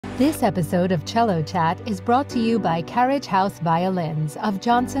This episode of Cello Chat is brought to you by Carriage House Violins of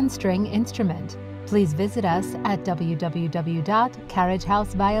Johnson String Instrument. Please visit us at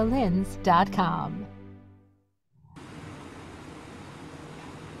www.carriagehouseviolins.com.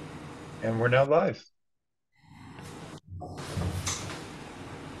 And we're now live.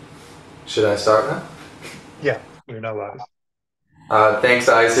 Should I start now? Yeah, we're now live. Thanks,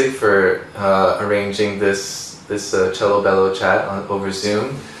 Isaac, for arranging this cello bellow chat over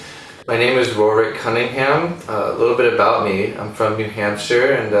Zoom. My name is Roric Cunningham. A little bit about me. I'm from New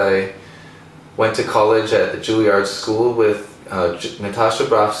Hampshire, and I went to college at the Juilliard School with Natasha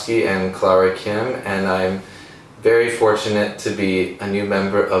and Clara Kim, and I'm very fortunate to be a new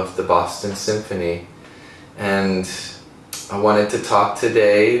member of the Boston Symphony. And I wanted to talk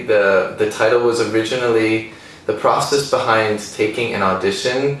today. The title was originally The Process Behind Taking an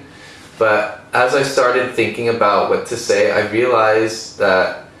Audition, but as I started thinking about what to say, I realized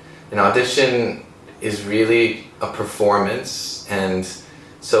that an audition is really a performance, and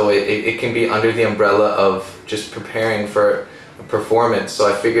so it can be under the umbrella of just preparing for a performance. So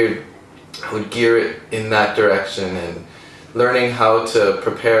I figured I would gear it in that direction, and learning how to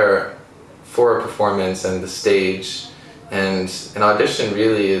prepare for a performance and the stage. And an audition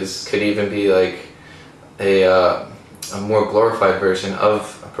really could even be like a more glorified version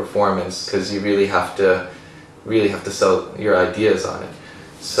of a performance, because you really have to sell your ideas on it.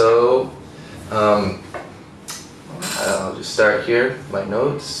 So I'll just start here, my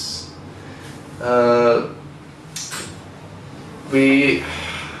notes. We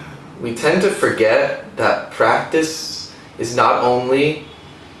tend to forget that practice is not only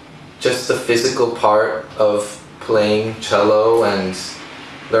just the physical part of playing cello and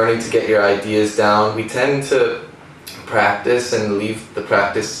learning to get your ideas down. We tend to practice and leave the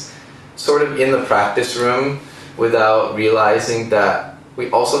practice sort of in the practice room without realizing that we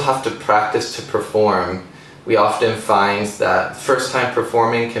also have to practice to perform. We often find that first time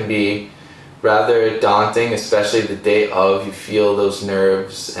performing can be rather daunting, especially the day of. You feel those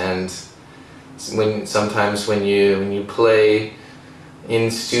nerves, and sometimes when you play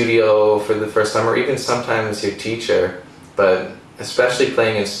in studio for the first time, or even sometimes your teacher, but especially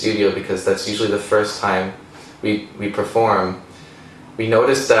playing in studio because that's usually the first time we perform, we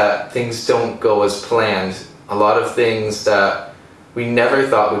notice that things don't go as planned. A lot of things that we never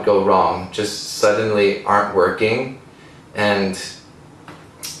thought would go wrong just suddenly aren't working. And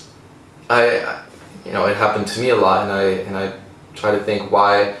it happened to me a lot, and I try to think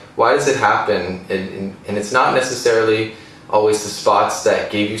why does it happen? And it's not necessarily always the spots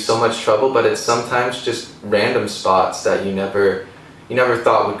that gave you so much trouble, but it's sometimes just random spots that you never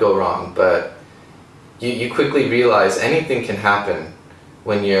thought would go wrong. But you quickly realize anything can happen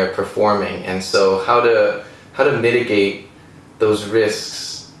when you're performing, and so how to mitigate those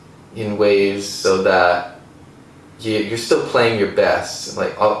risks in ways so that you're still playing your best.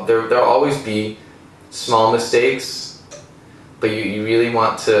 Like there'll always be small mistakes, but you really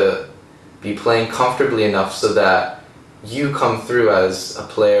want to be playing comfortably enough so that you come through as a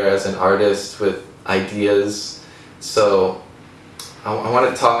player, as an artist with ideas. So I want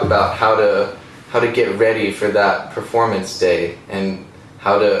to talk about how to get ready for that performance day and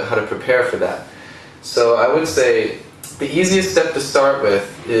how to prepare for that. So I would say the easiest step to start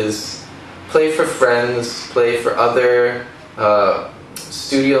with is play for friends, play for other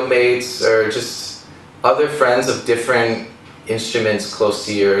studio mates, or just other friends of different instruments close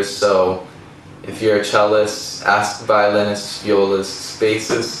to yours. So if you're a cellist, ask violinists, violists,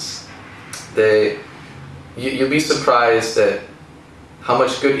 bassists. You'll be surprised at how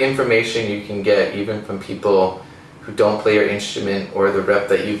much good information you can get even from people who don't play your instrument or the rep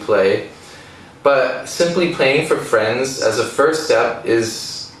that you play. But simply playing for friends as a first step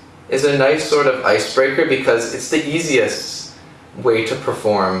is a nice sort of icebreaker, because it's the easiest way to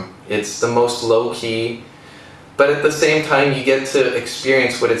perform. It's the most low-key, but at the same time you get to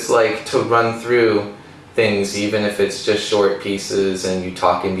experience what it's like to run through things, even if it's just short pieces and you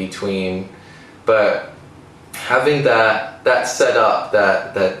talk in between. But having that set up,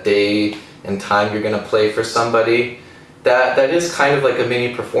 that day and time you're going to play for somebody, that is kind of like a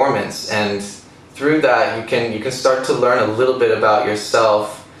mini performance, and through that you can start to learn a little bit about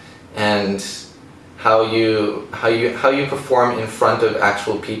yourself and how you perform in front of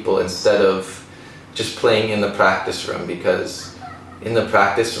actual people instead of just playing in the practice room, because in the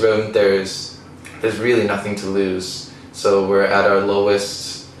practice room there's really nothing to lose. So we're at our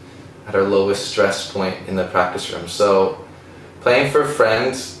lowest stress point in the practice room. So playing for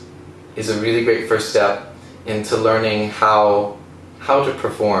friends is a really great first step into learning how to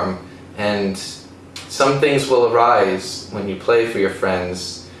perform. And some things will arise when you play for your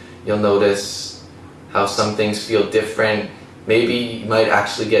friends. you'll notice how some things feel different. Maybe you might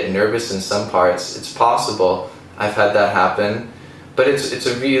actually get nervous in some parts. It's possible. I've had that happen. But it's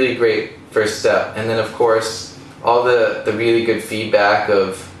a really great first step. And then of course, all the really good feedback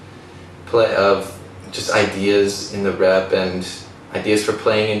of just ideas in the rep and ideas for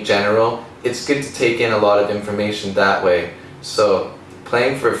playing in general. It's good to take in a lot of information that way. So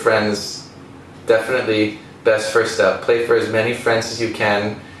playing for friends, definitely best first step. Play for as many friends as you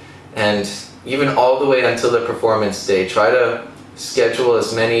can, and even all the way until the performance day. Try to schedule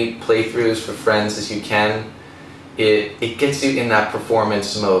as many playthroughs for friends as you can. It gets you in that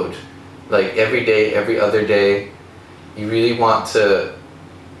performance mode. Like every day, every other day, you really want to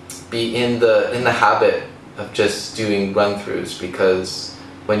be in the habit of just doing run-throughs, because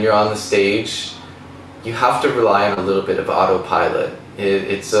when you're on the stage, you have to rely on a little bit of autopilot.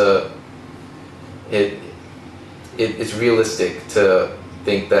 It's realistic to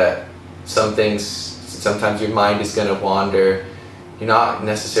think that sometimes your mind is going to wander. You're not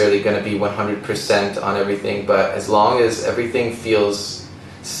necessarily going to be 100% on everything, but as long as everything feels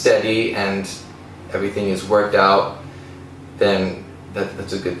steady and everything is worked out, then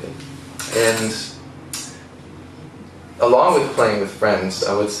that's a good thing. And along with playing with friends,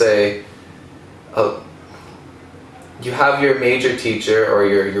 I would say you have your major teacher or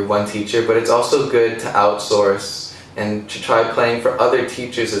your one teacher, but it's also good to outsource and to try playing for other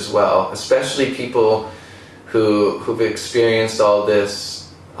teachers as well, especially people who've experienced all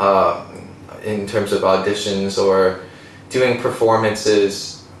this in terms of auditions or doing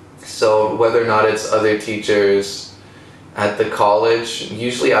performances. So whether or not it's other teachers at the college,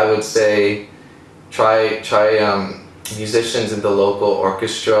 usually I would say try musicians in the local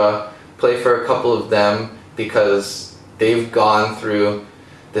orchestra, play for a couple of them, because they've gone through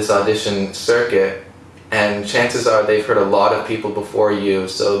this audition circuit and chances are they've heard a lot of people before you,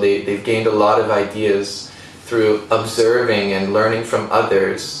 so they've gained a lot of ideas through observing and learning from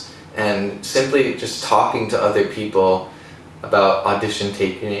others and simply just talking to other people about audition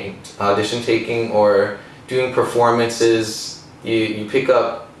taking or doing performances. You pick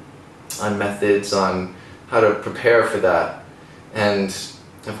up on methods on how to prepare for that, and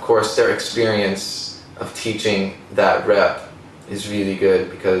of course their experience of teaching that rep is really good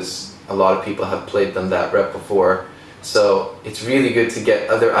because a lot of people have played them that rep before. So it's really good to get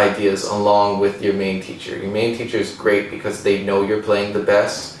other ideas along with your main teacher. Your main teacher is great because they know you're playing the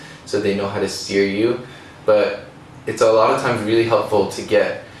best, so they know how to steer you, but it's a lot of times really helpful to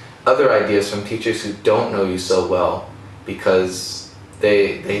get other ideas from teachers who don't know you so well, because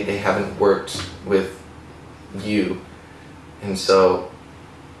they haven't worked with you, and so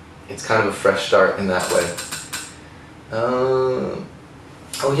it's kind of a fresh start in that way.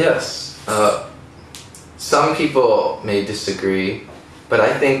 Oh yes, some people may disagree, but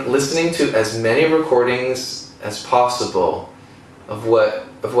I think listening to as many recordings as possible of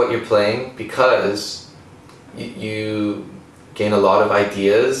what you're playing, because you gain a lot of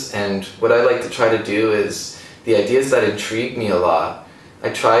ideas, and what I like to try to do is the ideas that intrigue me a lot, I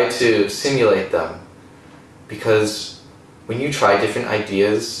try to simulate them, because when you try different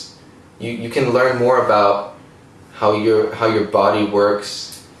ideas, you can learn more about how your body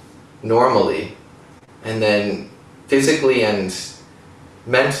works normally, and then physically and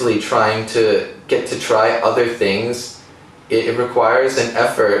mentally trying to get to try other things, it requires an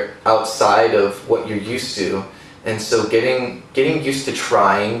effort outside of what you're used to. And so getting used to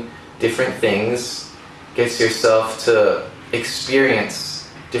trying different things gets yourself to experience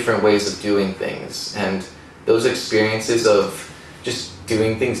different ways of doing things, and those experiences of just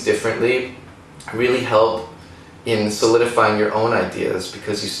doing things differently really help in solidifying your own ideas,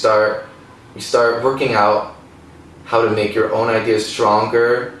 because you start working out how to make your own ideas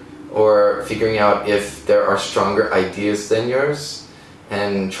stronger, or figuring out if there are stronger ideas than yours,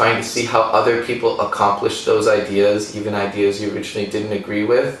 and trying to see how other people accomplish those ideas, even ideas you originally didn't agree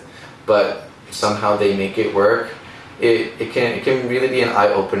with, but somehow they make it work. It can really be an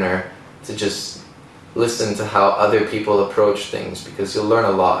eye-opener to just listen to how other people approach things, because you'll learn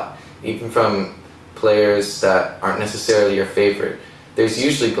a lot, even from players that aren't necessarily your favorite. There's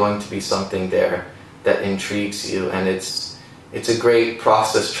usually going to be something there that intrigues you, and it's a great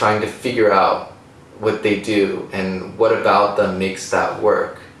process trying to figure out what they do and what about them makes that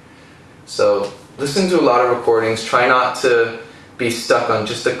work. So listen to a lot of recordings, try not to be stuck on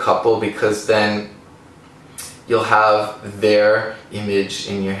just a couple, because then you'll have their image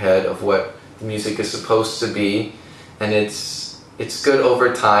in your head of what the music is supposed to be, and it's good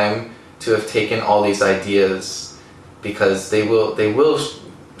over time to have taken all these ideas, because they will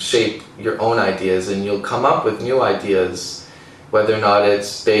shape your own ideas, and you'll come up with new ideas whether or not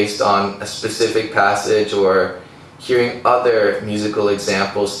it's based on a specific passage or hearing other musical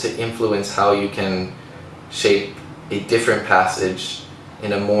examples to influence how you can shape a different passage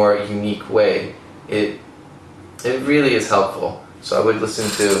in a more unique way. It really is helpful. So I would listen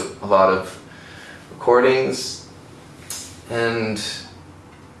to a lot of recordings, and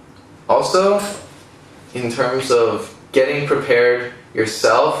also in terms of getting prepared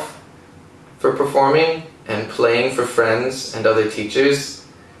yourself for performing and playing for friends and other teachers,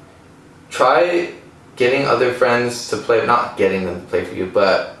 try getting other friends to play, not getting them to play for you,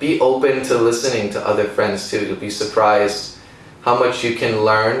 but be open to listening to other friends too. You'll be surprised how much you can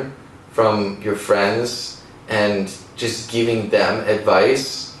learn from your friends and just giving them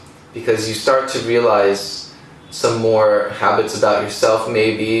advice, because you start to realize some more habits about yourself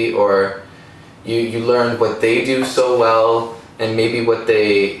maybe, or you learn what they do so well and maybe what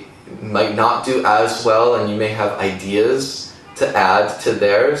they might not do as well, and you may have ideas to add to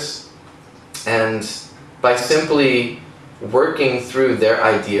theirs. And by simply working through their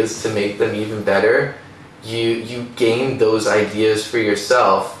ideas to make them even better, you gain those ideas for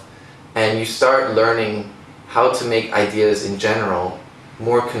yourself, and you start learning how to make ideas in general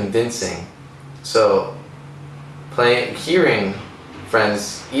more convincing. So hearing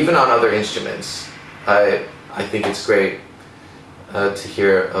friends, even on other instruments, I think it's great to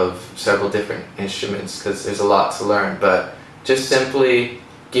hear of several different instruments, because there's a lot to learn. But just simply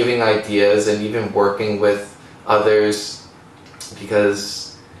giving ideas and even working with others,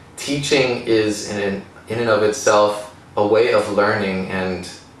 because teaching is in and of itself a way of learning, and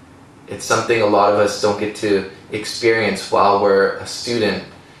it's something a lot of us don't get to experience while we're a student.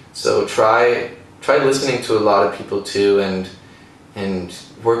 So try listening to a lot of people too, and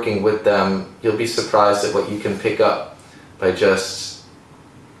working with them. You'll be surprised at what you can pick up by just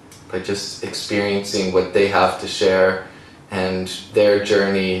experiencing what they have to share, and their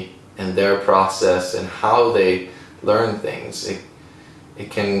journey and their process and how they learn things. It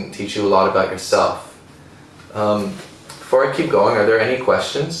can teach you a lot about yourself. Before I keep going, are there any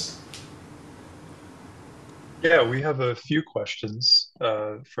questions? Yeah, we have a few questions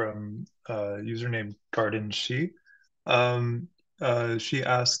from a user named Garden Shi. She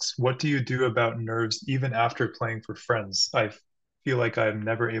asks, what do you do about nerves even after playing for friends? I feel like I'm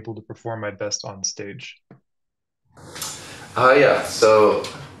never able to perform my best on stage. Yeah, so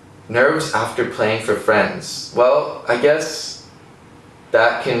nerves after playing for friends. Well, I guess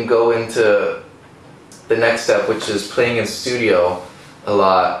that can go into the next step, which is playing in studio a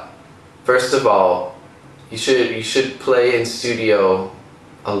lot. First of all, you should play in studio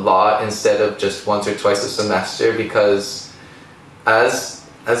a lot instead of just once or twice a semester, because as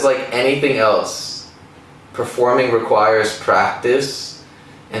like anything else, performing requires practice,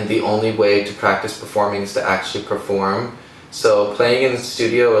 and the only way to practice performing is to actually perform. So playing in the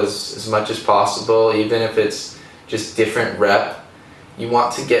studio as much as possible, even if it's just different rep, you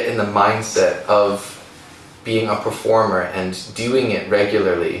want to get in the mindset of being a performer and doing it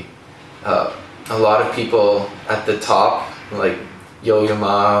regularly. A lot of people at the top, like Yo-Yo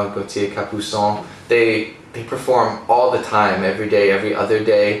Ma, Gauthier Capuçon, they perform all the time, every day, every other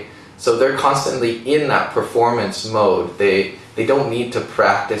day. So they're constantly in that performance mode. They don't need to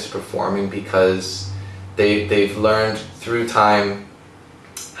practice performing, because they've learned through time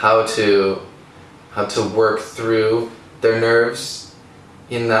how to work through their nerves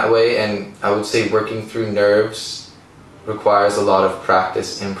in that way. And I would say working through nerves requires a lot of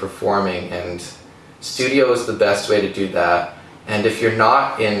practice in performing, and studio is the best way to do that. And if you're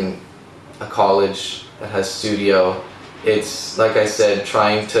not in a college that has studio, it's, like I said,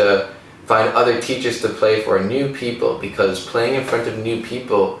 trying to find other teachers to play for, new people, because playing in front of new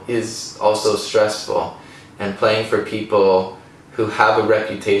people is also stressful. And playing for people who have a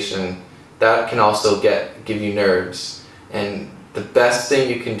reputation, that can also give you nerves. And the best thing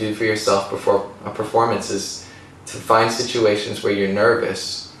you can do for yourself before a performance is to find situations where you're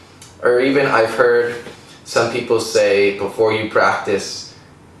nervous. Or even, I've heard some people say before you practice,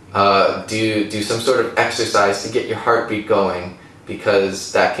 do some sort of exercise to get your heartbeat going,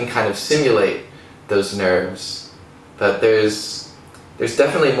 because that can kind of simulate those nerves. But there's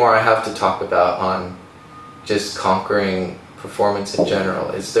definitely more I have to talk about on just conquering performance in general.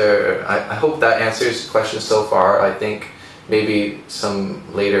 I hope that answers the question so far. I think maybe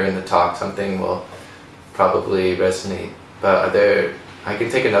some later in the talk something will probably resonate. But I can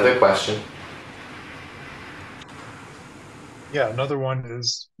take another question. Yeah, another one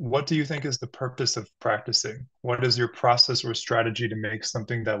is, what do you think is the purpose of practicing? What is your process or strategy to make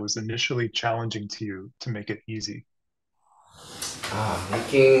something that was initially challenging to you to make it easy?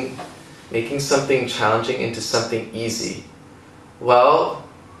 Making something challenging into something easy. Well,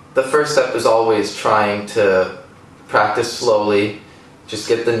 the first step is always trying to practice slowly, just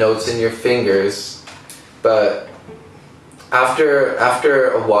get the notes in your fingers. But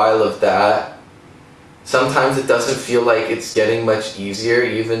after a while of that, sometimes it doesn't feel like it's getting much easier,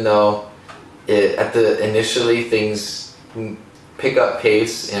 even though initially things pick up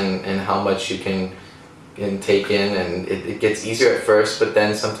pace and how much you can take in, and it gets easier at first, but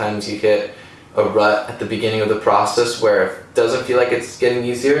then sometimes you hit a rut at the beginning of the process where it doesn't feel like it's getting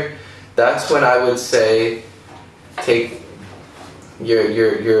easier. That's when I would say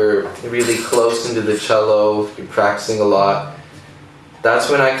you're really close into the cello, you're practicing a lot. That's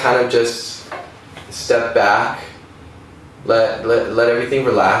when I kind of just step back, let everything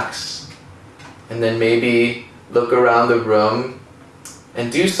relax, and then maybe look around the room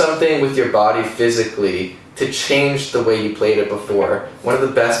and do something with your body physically to change the way you played it before. One of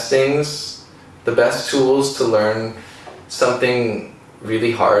the best things, the best tools to learn something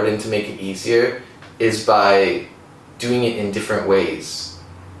really hard and to make it easier is by doing it in different ways.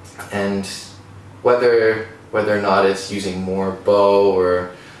 And whether or not it's using more bow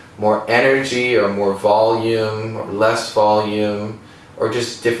or more energy or more volume or less volume or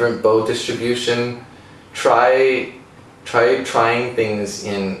just different bow distribution, trying things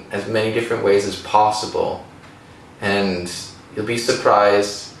in as many different ways as possible, and you'll be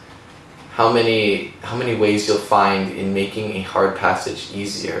surprised how many ways you'll find in making a hard passage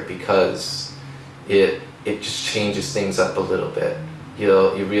easier, because it just changes things up a little bit.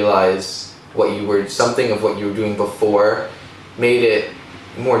 You realize something of what you were doing before made it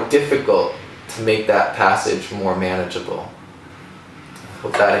more difficult to make that passage more manageable. I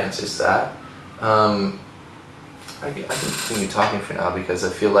hope that answers that. I can continue talking for now because I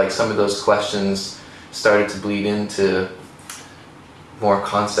feel like some of those questions started to bleed into more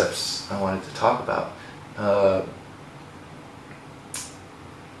concepts I wanted to talk about.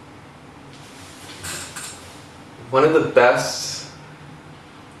 One of the best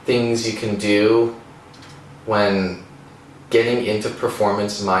things you can do when getting into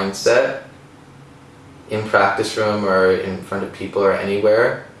performance mindset in practice room or in front of people or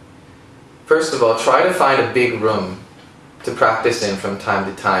anywhere, first of all, try to find a big room to practice in from time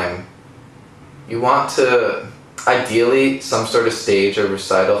to time. You want to, ideally, some sort of stage or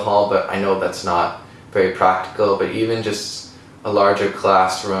recital hall, but I know that's not very practical, but even just a larger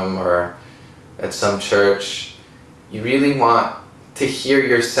classroom or at some church, you really want to hear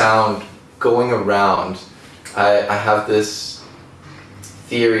your sound going around. I have this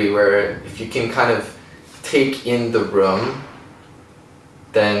theory where if you can kind of take in the room,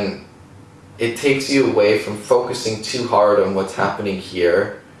 then it takes you away from focusing too hard on what's happening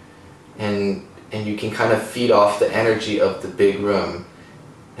here, and you can kind of feed off the energy of the big room.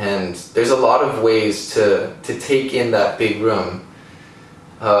 And there's a lot of ways to take in that big room,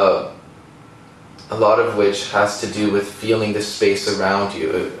 a lot of which has to do with feeling the space around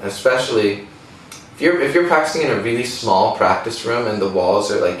you, especially if you're practicing in a really small practice room and the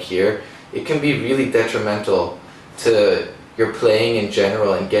walls are like here. It can be really detrimental to your playing in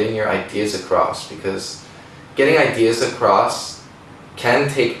general and getting your ideas across, because getting ideas across can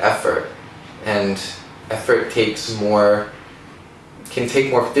take effort, and effort can take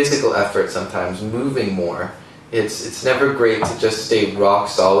more physical effort sometimes, moving more. It's never great to just stay rock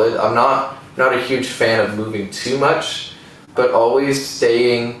solid. I'm not a huge fan of moving too much, but always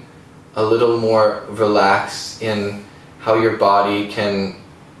staying a little more relaxed in how your body can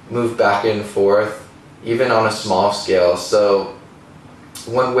move back and forth, even on a small scale. So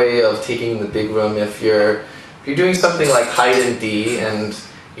one way of taking the big room, if you're doing something like height in D and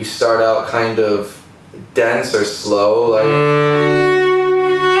you start out kind of dense or slow, like,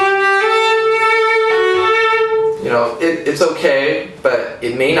 it's okay, but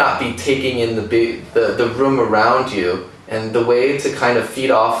it may not be taking in the room around you. And the way to kind of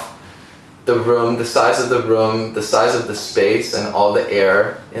feed off the room, the size of the room, the size of the space, and all the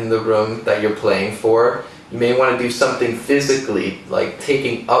air in the room that you're playing for, you may want to do something physically, like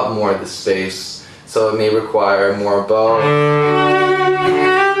taking up more of the space. So it may require more bow.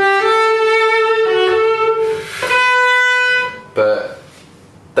 But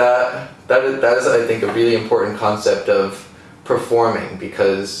that is, I think, a really important concept of performing,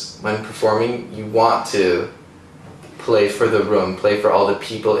 because when performing, you want to play for the room, play for all the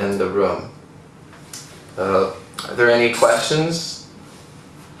people in the room. Are there any questions?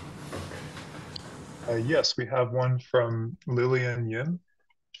 Yes, we have one from Lillian Yim.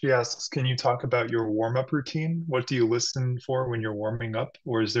 She asks, can you talk about your warm-up routine? What do you listen for when you're warming up?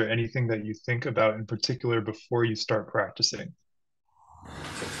 Or is there anything that you think about in particular before you start practicing?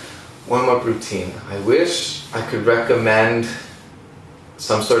 Warm-up routine. I wish I could recommend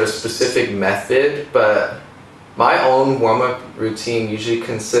some sort of specific method, but my own warm-up routine usually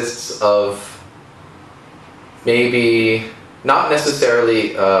consists of maybe not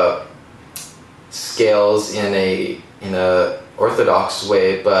necessarily scales in a orthodox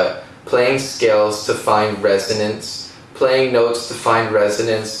way, but playing scales to find resonance, playing notes to find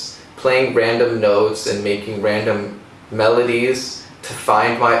resonance, playing random notes and making random melodies to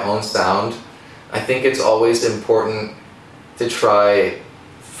find my own sound. I think it's always important to try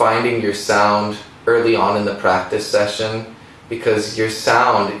finding your sound early on in the practice session, because your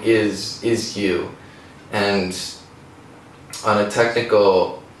sound is you. And on a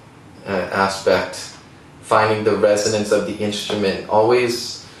technical aspect, finding the resonance of the instrument,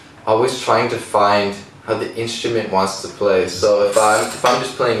 always trying to find how the instrument wants to play. So if I'm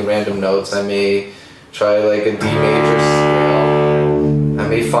just playing random notes, I may try like a D major scale. I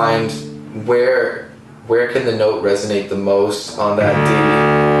may find where can the note resonate the most on that D?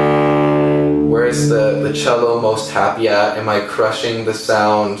 Where is the cello most happy at? Am I crushing the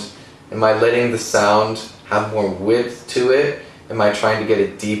sound? Am I letting the sound have more width to it? Am I trying to get a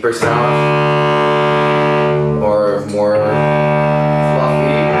deeper sound? Or more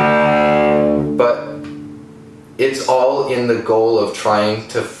fluffy? But it's all in the goal of trying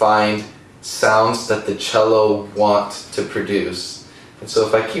to find sounds that the cello wants to produce. And so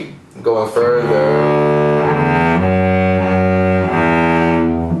if I keep going further,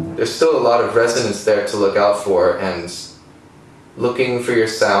 there's still a lot of resonance there to look out for, and looking for your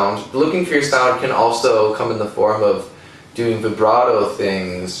sound. Looking for your sound can also come in the form of doing vibrato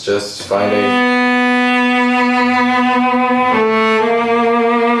things, just finding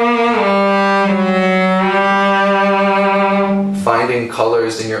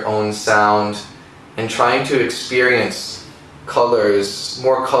colors in your own sound and trying to experience colors,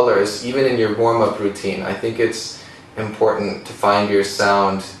 more colors, even in your warm-up routine. I think it's important to find your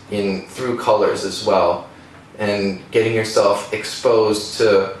sound through colors as well, and getting yourself exposed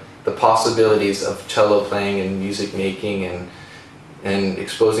to the possibilities of cello playing and music making, and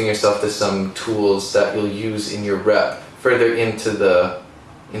exposing yourself to some tools that you'll use in your rep further into the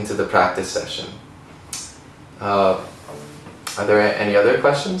practice session. Are there any other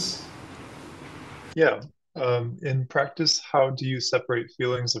questions? Yeah. In practice, how do you separate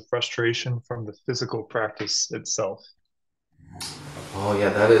feelings of frustration from the physical practice itself? Oh yeah,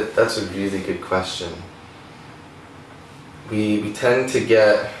 that's a really good question. We tend to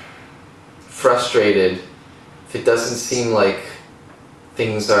get frustrated if it doesn't seem like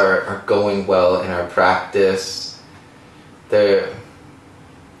things are going well in our practice. It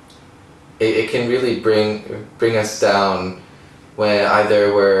can really bring us down when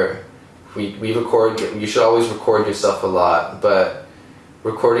either we record. You should always record yourself a lot, but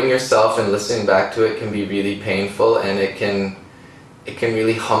recording yourself and listening back to it can be really painful, and it can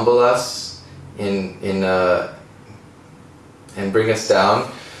really humble us and bring us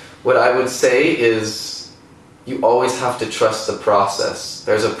down. What I would say is you always have to trust the process.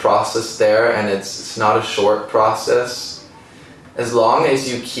 There's a process there, and it's not a short process. As long as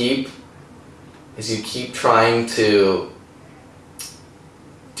you keep trying to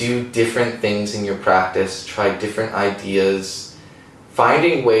do different things in your practice, try different ideas,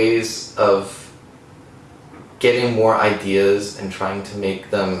 finding ways of getting more ideas and trying to make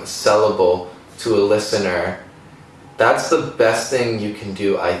them sellable to a listener, that's the best thing you can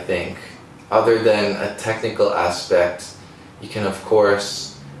do, I think. Other than a technical aspect, you can of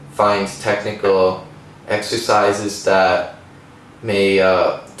course find technical exercises that may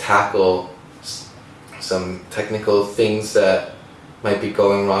tackle some technical things that might be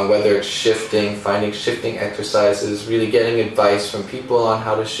going wrong, whether it's shifting, finding shifting exercises, really getting advice from people on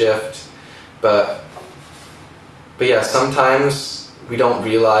how to shift. But yeah, sometimes we don't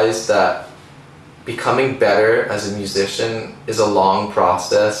realize that becoming better as a musician is a long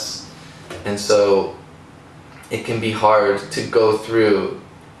process, and so it can be hard to go through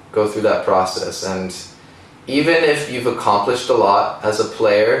that process. And even if you've accomplished a lot as a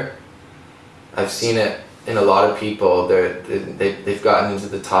player, I've seen it in a lot of people, they've gotten into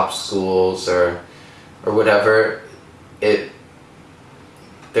the top schools or whatever,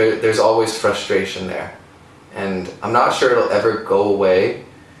 there's always frustration there. And I'm not sure it'll ever go away,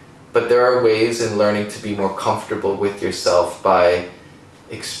 but there are ways in learning to be more comfortable with yourself by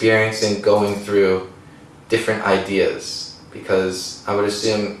experiencing, going through different ideas. Because I would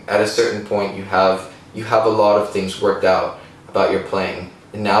assume at a certain point you have a lot of things worked out about your playing.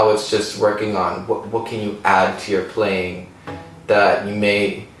 And now it's just working on what can you add to your playing that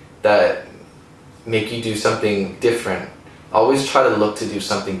make you do something different. Always try to look to do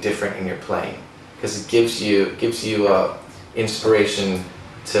something different in your playing, because it gives you inspiration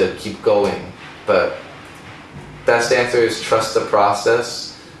to keep going. But best answer is trust the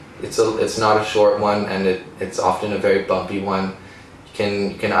process. It's not a short one, and it's often a very bumpy one.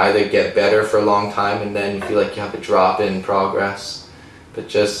 You can either get better for a long time and then you feel like you have a drop in progress, but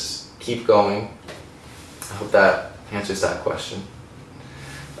just keep going. I hope that answers that question.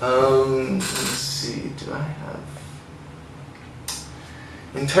 Let's see, do I have...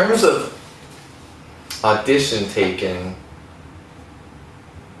 In terms of audition taking,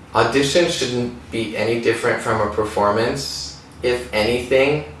 audition shouldn't be any different from a performance. If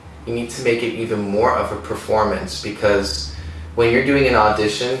anything, you need to make it even more of a performance, because when you're doing an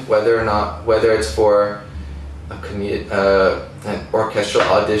audition, whether it's for an orchestral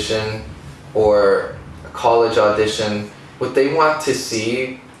audition or a college audition, what they want to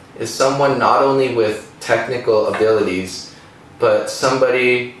see is someone not only with technical abilities, but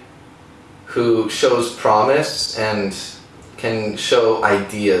somebody who shows promise and can show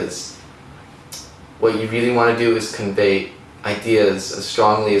ideas. What you really want to do is convey ideas as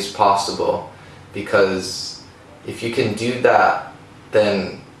strongly as possible, because if you can do that,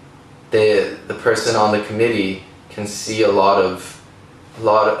 then the person on the committee can see a lot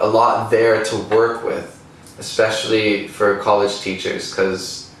there to work with, especially for college teachers,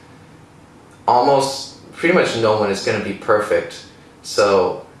 because pretty much no one is going to be perfect.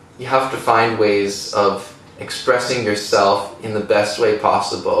 So you have to find ways of expressing yourself in the best way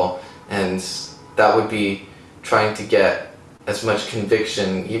possible, and that would be trying to get as much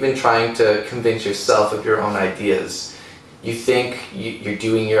conviction, even trying to convince yourself of your own ideas. You think you're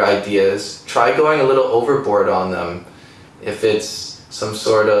doing your ideas, try going a little overboard on them. If it's some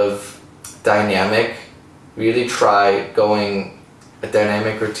sort of dynamic, really try going a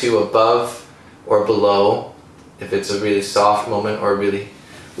dynamic or two above or below. If it's a really soft moment or a really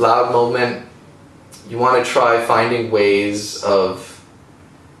loud moment, you want to try finding ways of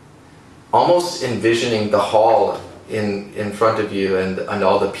almost envisioning the hall in front of you and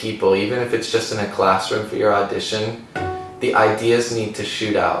all the people. Even if it's just in a classroom for your audition, the ideas need to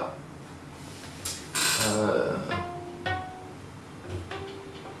shoot out.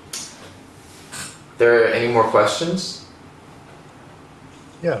 There any more questions?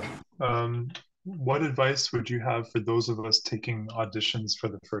 Yeah. What advice would you have for those of us taking auditions for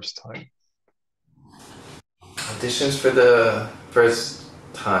the first time? Auditions for the first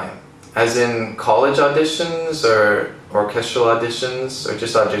time. As in college auditions or orchestral auditions or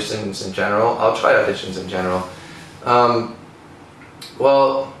just auditions in general? I'll try auditions in general.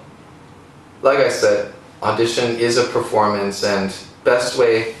 Well, like I said, audition is a performance, and best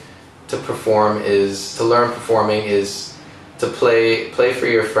way to learn performing is to play for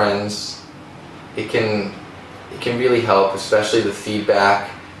your friends. It can really help, especially the feedback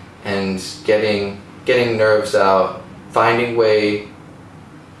and getting nerves out, finding way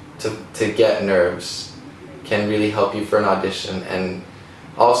to get nerves can really help you for an audition. And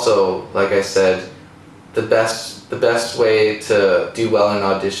also, like I said, the best way to do well in an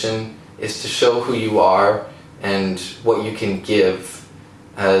audition is to show who you are and what you can give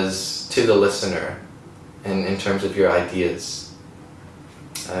as to the listener and in terms of your ideas.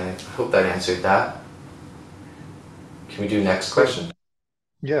 I hope that answered that. Can we do next question?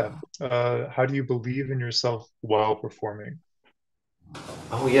 Yeah. How do you believe in yourself while performing?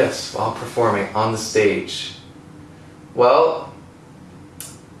 Oh yes, while performing on the stage. Well,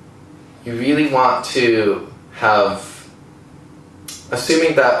 you really want to have,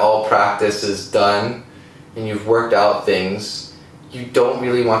 assuming that all practice is done and you've worked out things, you don't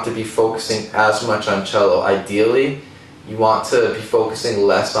really want to be focusing as much on cello. Ideally, you want to be focusing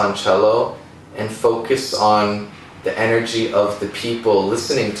less on cello and focus on the energy of the people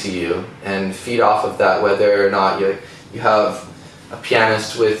listening to you and feed off of that, whether or not you have a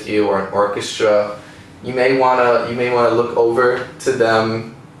pianist with you or an orchestra. You may wanna look over to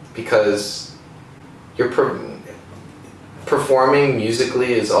them, because you're performing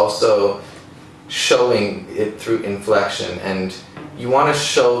musically is also showing it through inflection, and you want to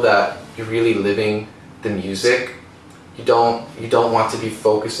show that you're really living the music. You don't want to be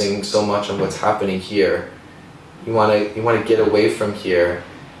focusing so much on what's happening here. You want to get away from here,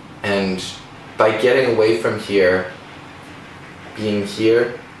 and by getting away from here, being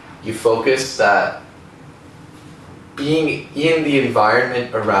here, you focus that being in the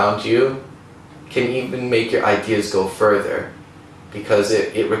environment around you can even make your ideas go further, because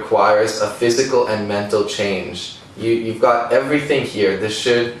it requires a physical and mental change. You've got everything here. This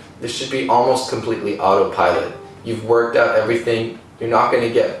should be almost completely autopilot. You've worked out everything. You're not going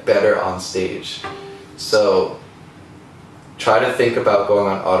to get better on stage. So try to think about going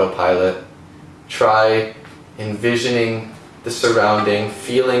on autopilot. Try envisioning the surrounding,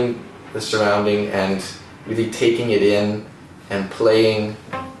 feeling the surrounding, and really taking it in and playing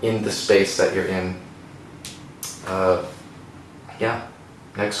in the space that you're in. Yeah,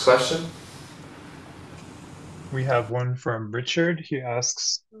 next question. We have one from Richard. He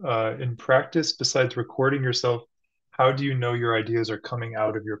asks, in practice, besides recording yourself, how do you know your ideas are coming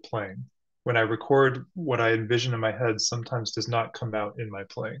out of your playing? When I record, what I envision in my head sometimes does not come out in my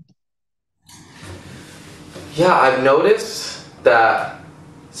playing. Yeah, I've noticed that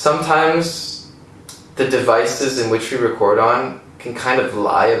sometimes the devices in which we record on can kind of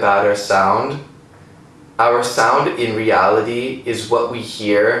lie about our sound. Our sound in reality is what we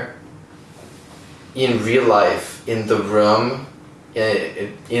hear in real life, in the room,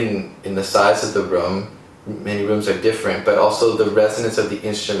 in the size of the room. Many rooms are different, but also the resonance of the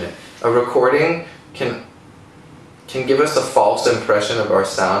instrument. A recording can give us a false impression of our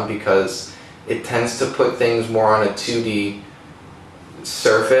sound because it tends to put things more on a 2D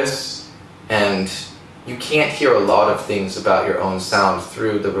surface, and you can't hear a lot of things about your own sound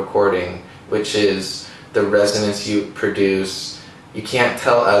through the recording, which is the resonance you produce. You can't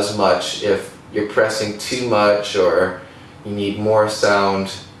tell as much if you're pressing too much or you need more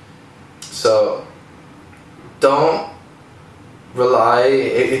sound. So don't rely,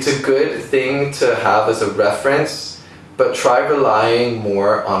 it's a good thing to have as a reference, but try relying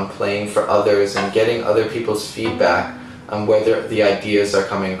more on playing for others and getting other people's feedback on whether the ideas are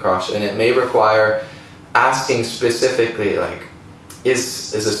coming across. And it may require asking specifically, like,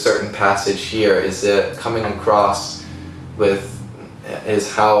 is a certain passage here, is it coming across with,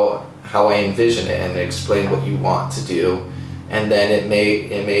 is how I envision it, and explain what you want to do. And then it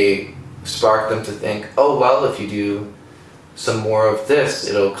may spark them to think, oh well, if you do some more of this,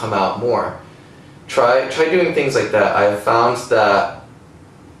 it'll come out more. Try doing things like that. I've found that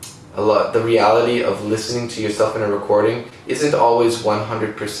the reality of listening to yourself in a recording isn't always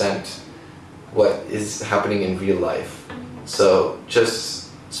 100% what is happening in real life. So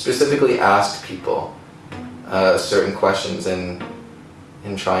just specifically ask people certain questions and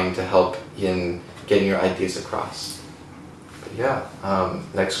trying to help in getting your ideas across. But yeah,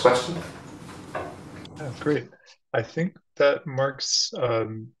 next question. Yeah, great. I think that marks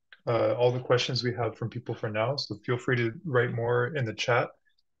all the questions we have from people for now, so feel free to write more in the chat.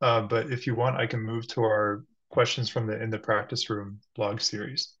 But if you want, I can move to our questions from the In the Practice Room blog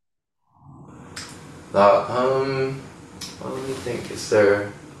series. Well, let me think. Is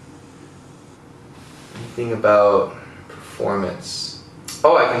there anything about performance?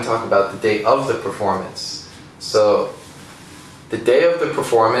 Oh, I can talk about the day of the performance. So the day of the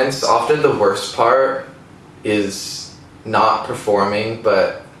performance, often the worst part is not performing,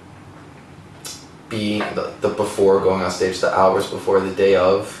 but being the before going on stage, the hours before the day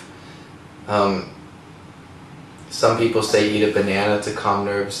of. Some people say eat a banana to calm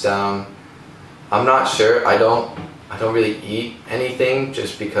nerves down. I'm not sure. I don't really eat anything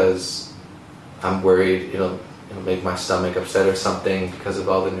just because I'm worried it'll make my stomach upset or something because of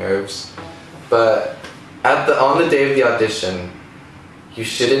all the nerves. But on the day of the audition, you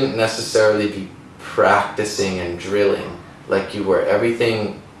shouldn't necessarily be practicing and drilling like you were.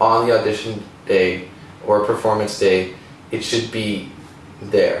 Everything on the audition day or performance day, it should be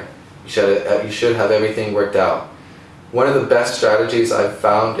there. You should have everything worked out. One of the best strategies I've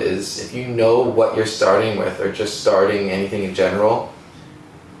found is if you know what you're starting with, or just starting anything in general,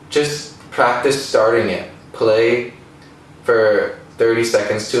 just practice starting it. Play for 30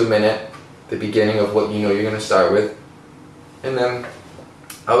 seconds to a minute, the beginning of what you know you're going to start with, and then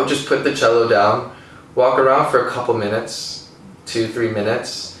I would just put the cello down, walk around for a couple minutes, 2-3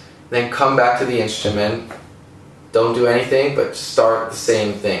 minutes, then come back to the instrument. Don't do anything, but start the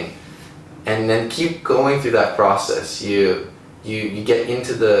same thing. And then keep going through that process. You get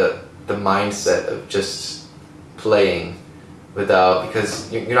into the mindset of just playing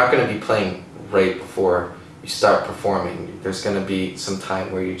because you're not going to be playing right before you start performing. There's going to be some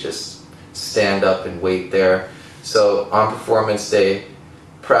time where you just stand up and wait there. So on performance day,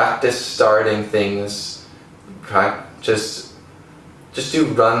 practice starting things. Just do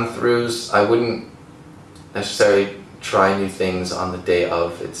run-throughs. I wouldn't necessarily try new things on the day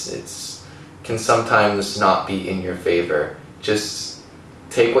of. It's can sometimes not be in your favor. Just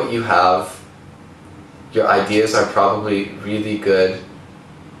take what you have. Your ideas are probably really good,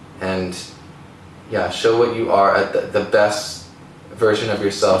 and yeah, show what you are at the best version of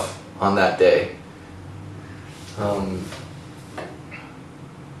yourself on that day. Are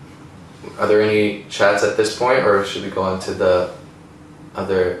there any chats at this point, or should we go on to the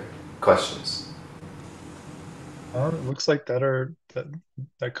other questions? It looks like that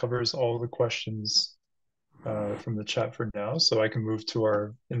covers all the questions from the chat for now, so I can move to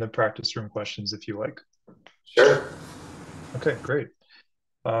our in the practice room questions if you like. Sure. Okay, great.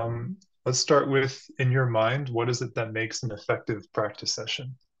 Let's start with, in your mind, what is it that makes an effective practice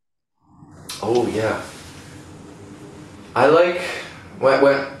session? Oh yeah. I like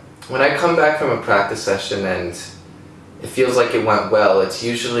when I come back from a practice session and it feels like it went well, it's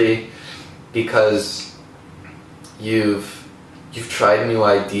usually because you've tried new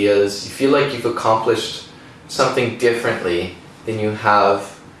ideas, you feel like you've accomplished something differently than you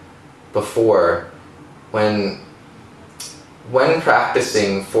have before. When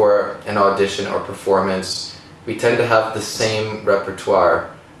practicing for an audition or performance, we tend to have the same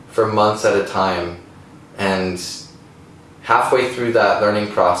repertoire for months at a time, and halfway through that learning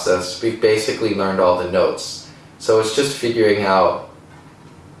process, we've basically learned all the notes. So it's just figuring out,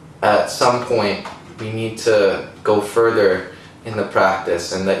 at some point, we need to go further in the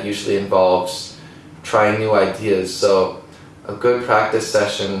practice, and that usually involves trying new ideas. So a good practice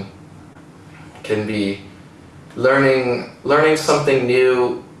session can be learning something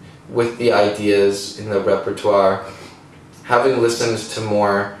new with the ideas in the repertoire, having listened to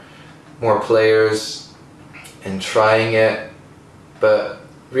more players and trying it, but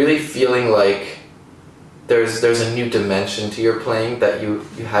really feeling like there's a new dimension to your playing that you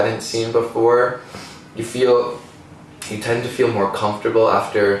hadn't seen before. You tend to feel more comfortable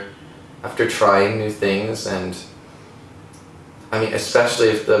after trying new things, and I mean, especially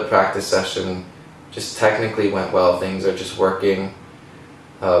if the practice session just technically went well, things are just working.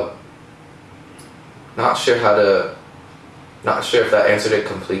 Not sure if that answered it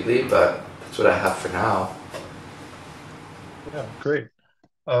completely, but that's what I have for now. Yeah, great.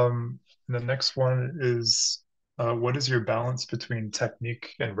 The next one is, what is your balance between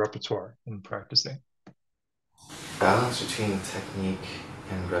technique and repertoire in practicing? Balance between technique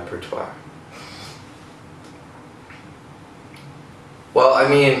and repertoire. Well, I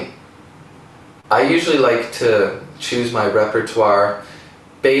mean, I usually like to choose my repertoire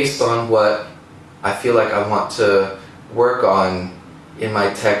based on what I feel like I want to work on in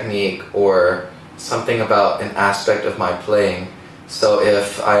my technique, or something about an aspect of my playing. So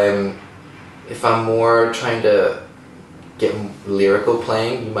if I'm more trying to get lyrical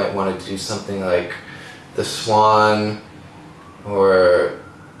playing, you might want to do something like The Swan or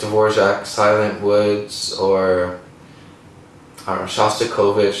Dvorak's Silent Woods, or I don't know,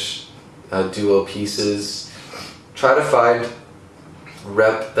 Shostakovich duo pieces. Try to find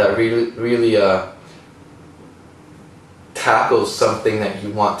rep that really tackles something that you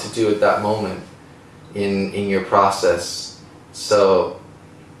want to do at that moment in your process. So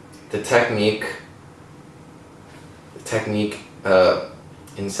the technique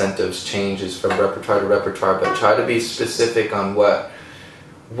incentives changes from repertoire to repertoire, but try to be specific on what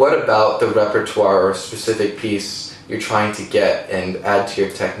about the repertoire or specific piece you're trying to get and add to your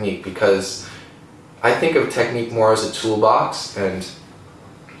technique, because I think of technique more as a toolbox, and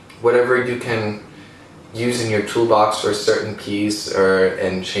whatever you can use in your toolbox for a certain piece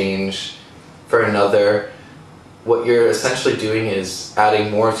and change for another, what you're essentially doing is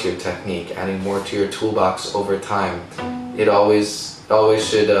adding more to your technique, adding more to your toolbox over time. It always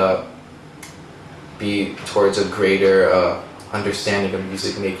should be towards a greater understanding of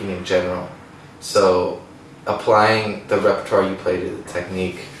music making in general. So applying the repertoire you play to the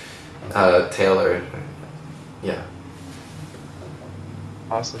technique tailored. Yeah.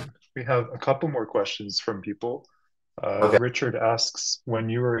 Awesome. We have a couple more questions from people. Okay. Richard asks, when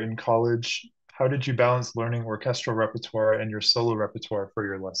you were in college, how did you balance learning orchestral repertoire and your solo repertoire for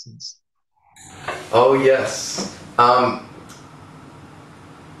your lessons? Oh yes.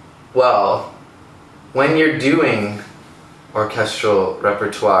 Well, when you're doing orchestral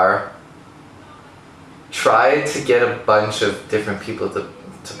repertoire, try to get a bunch of different people to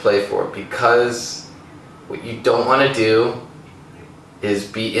play for, because what you don't want to do is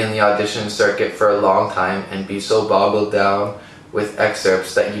be in the audition circuit for a long time and be so boggled down with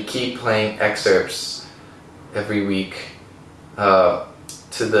excerpts that you keep playing excerpts every week to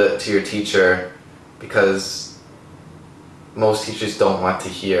your teacher, because most teachers don't want to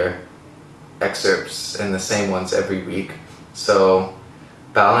hear excerpts and the same ones every week. So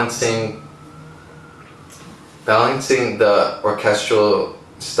balancing the orchestral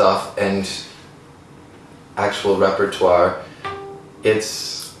stuff and actual repertoire,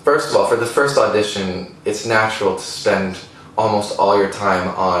 it's, first of all, for the first audition, it's natural to spend almost all your time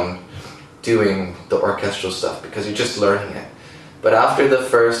on doing the orchestral stuff because you're just learning it. But after the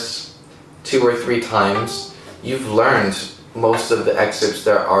first 2 or 3 times, you've learned most of the excerpts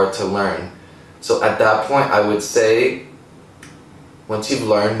there are to learn. So at that point, I would say, once you've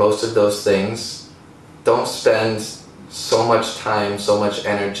learned most of those things, don't spend so much time, so much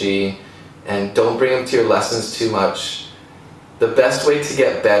energy, and don't bring them to your lessons too much. The best way to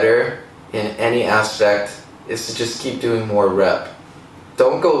get better in any aspect is to just keep doing more rep.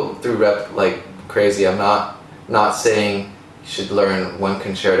 Don't go through rep like crazy. I'm not saying you should learn one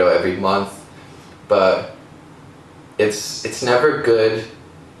concerto every month, but it's never good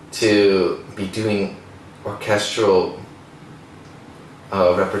to be doing orchestral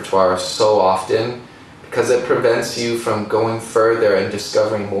repertoire so often, because it prevents you from going further and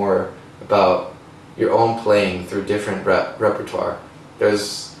discovering more about your own playing through different repertoire.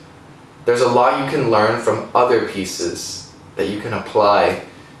 There's a lot you can learn from other pieces that you can apply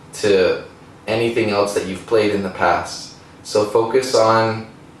to anything else that you've played in the past. So focus on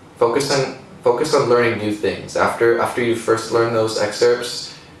learning new things. After you first learn those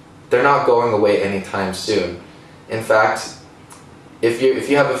excerpts, they're not going away anytime soon. In fact, if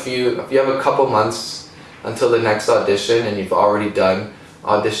you have a couple months until the next audition and you've already done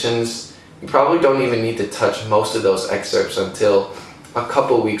auditions, you probably don't even need to touch most of those excerpts until a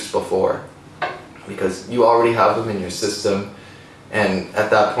couple weeks before, because you already have them in your system, and at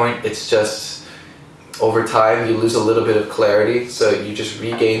that point it's just, over time you lose a little bit of clarity, so you just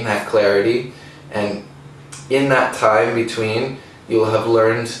regain that clarity, and in that time between you'll have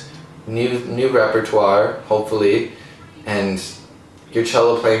learned new repertoire, hopefully, and your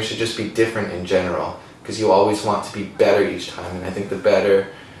cello playing should just be different in general, because you always want to be better each time. And I think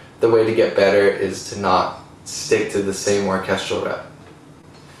the way to get better is to not stick to the same orchestral rep.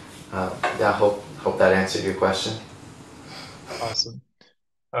 Yeah, hope that answered your question. Awesome.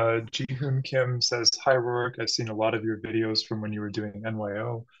 Ji-Hoon Kim says, "Hi Roric, I've seen a lot of your videos from when you were doing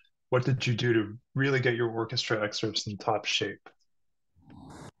NYO. What did you do to really get your orchestra excerpts in top shape?"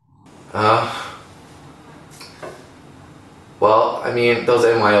 Well, I mean, those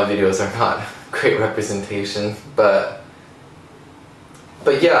NYO videos are not great representation, but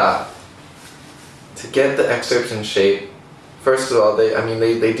yeah, to get the excerpts in shape, first of all,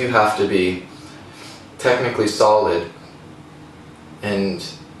 they do have to be technically solid, and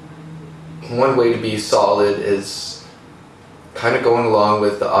one way to be solid is kind of going along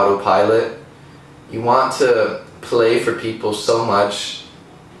with the autopilot. You want to play for people so much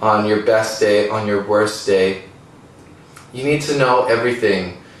on your best day, on your worst day. You need to know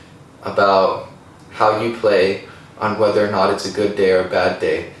everything about how you play on whether or not it's a good day or a bad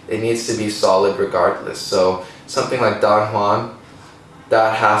day. It needs to be solid regardless. So something like Don Juan,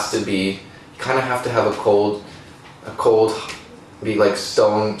 that has to be, you kind of have to have a cold, be like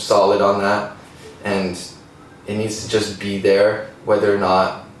stone solid on that, and it needs to just be there whether or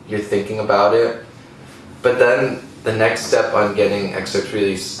not you're thinking about it. But then the next step on getting excerpts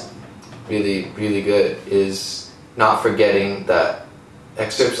really good is not forgetting that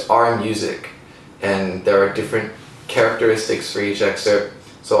excerpts are music, and there are different characteristics for each excerpt.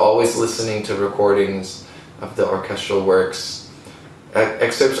 So always listening to recordings of the orchestral works.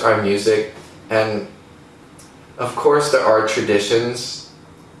 Excerpts are music, and of course there are traditions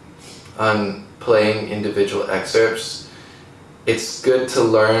on playing individual excerpts. It's good to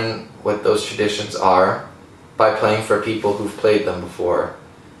learn what those traditions are by playing for people who've played them before,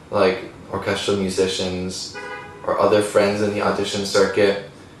 like orchestral musicians or other friends in the audition circuit.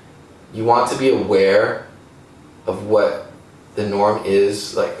 You want to be aware of what the norm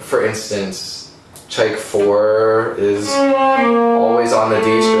is. Like, for instance, Tchaik 4 is always on the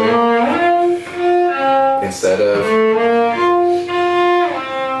D string instead of,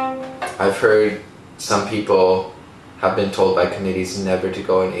 I've heard some people have been told by committees never to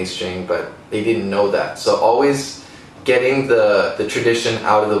go in A string, but they didn't know that. So always getting the tradition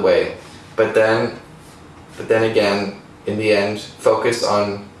out of the way. But then again, in the end, focus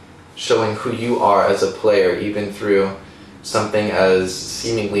on showing who you are as a player, even through something as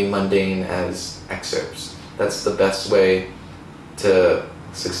seemingly mundane as excerpts. That's the best way to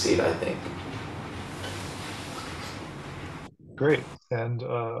succeed, I think. Great. And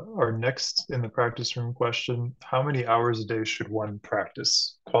our next in the practice room question, how many hours a day should one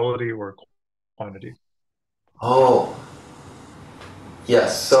practice? Quality or quantity? Oh,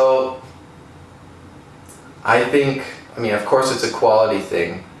 yes. So I think, of course it's a quality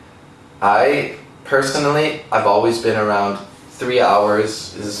thing. I've always been around 3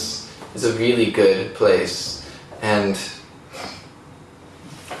 hours is a really good place. And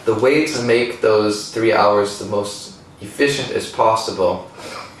the way to make those 3 hours the most efficient as possible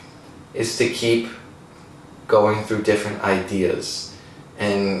is to keep going through different ideas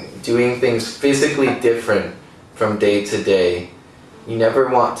and doing things physically different from day to day. You never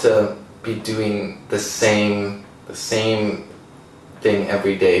want to be doing the same thing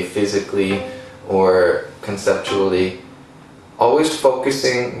every day physically or conceptually, always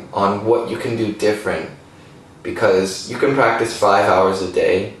focusing on what you can do different, because you can practice 5 hours a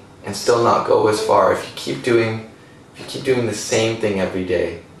day and still not go as far. If you keep doing the same thing every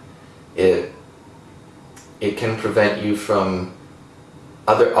day, it can prevent you from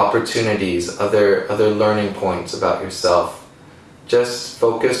other opportunities, other learning points about yourself. Just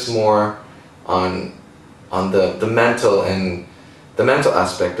focus more on the mental and the mental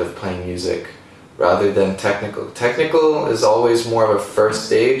aspect of playing music rather than technical. Technical is always more of a first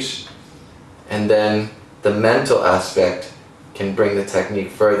stage, and then the mental aspect can bring the technique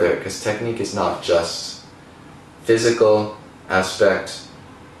further, because technique is not just physical aspect.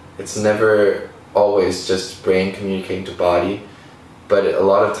 It's never always just brain communicating to body, but a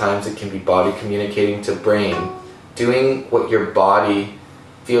lot of times it can be body communicating to brain. Doing what your body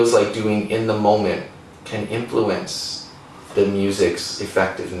feels like doing in the moment can influence the music's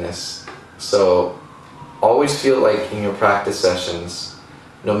effectiveness. So always feel like in your practice sessions,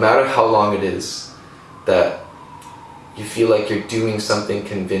 no matter how long it is, that you feel like you're doing something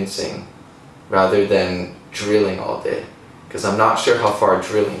convincing rather than drilling all day. Because I'm not sure how far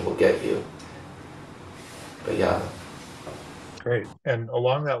drilling will get you. But yeah. Great. And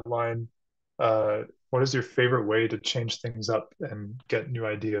along that line, what is your favorite way to change things up and get new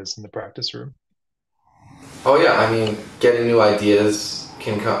ideas in the practice room? Oh yeah, I mean, getting new ideas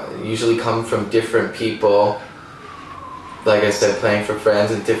can usually come from different people. Like I said, playing for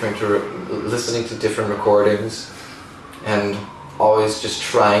friends and listening to different recordings, and always just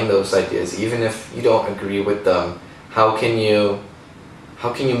trying those ideas, even if you don't agree with them. How can you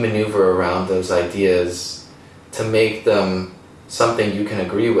maneuver around those ideas to make them something you can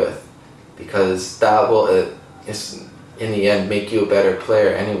agree with? Because that will, in the end, make you a better player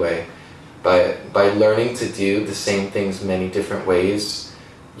anyway. By learning to do the same things many different ways,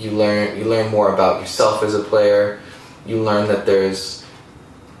 you learn more about yourself as a player. You learn that there's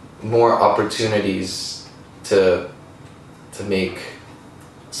more opportunities to make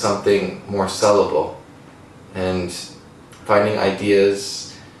something more sellable, and finding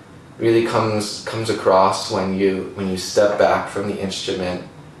ideas really comes across when you step back from the instrument,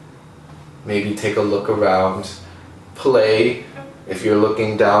 maybe take a look around, play. If you're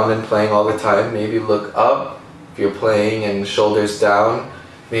looking down and playing all the time, maybe look up. If you're playing and shoulders down,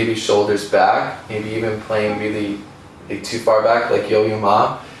 maybe shoulders back, maybe even playing really too far back like Yo-Yo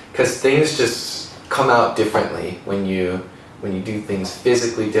Ma, because things just come out differently when you do things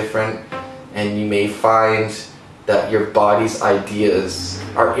physically different, and you may find that your body's ideas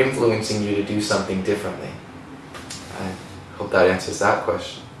are influencing you to do something differently. I hope that answers that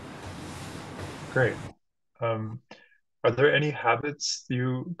question. Great. Are there any habits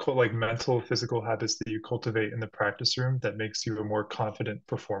like mental, physical habits that you cultivate in the practice room that makes you a more confident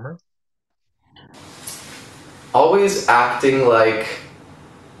performer? Always acting like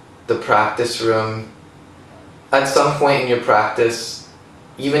the practice room. At some point in your practice,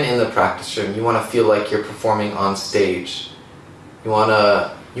 even in the practice room, you want to feel like you're performing on stage. You want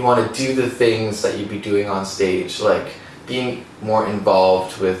to do the things that you'd be doing on stage, like being more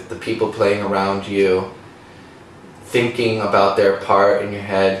involved with the people playing around you, thinking about their part in your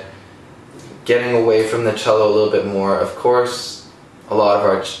head, getting away from the cello a little bit more. Of course, a lot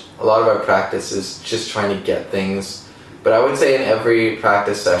of our practice is just trying to get things, but I would say in every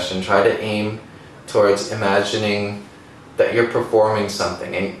practice session, try to aim towards imagining that you're performing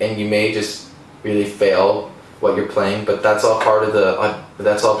something, and you may just really fail what you're playing, but that's all part of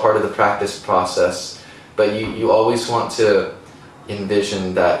the practice process. But you always want to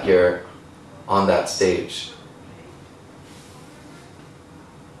envision that you're on that stage.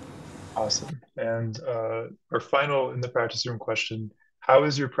 Awesome. And our final in the practice room question, how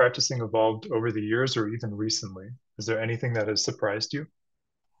has your practicing evolved over the years or even recently? Is there anything that has surprised you?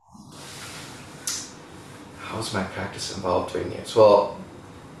 How's my practice evolved during the years? Well,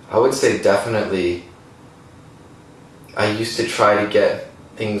 I would say definitely I used to try to get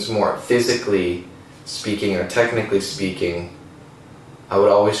things more physically speaking or technically speaking. I would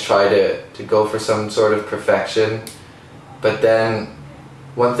always try to go for some sort of perfection, but then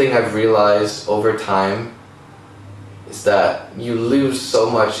one thing I've realized over time is that you lose so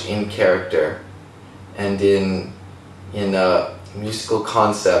much in character and in a musical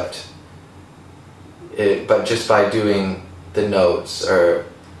concept, but just by doing the notes or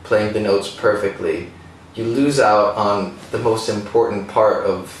playing the notes perfectly, you lose out on the most important part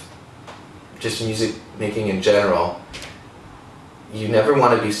of just music making in general. You never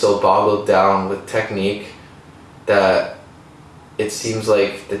want to be so boggled down with technique that it seems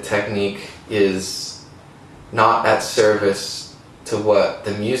like the technique is not at service to to what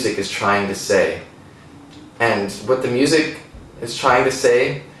the music is trying to say. And what the music is trying to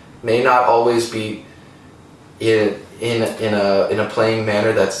say may not always be in a playing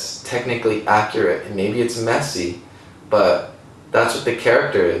manner that's technically accurate, and maybe it's messy, but that's what the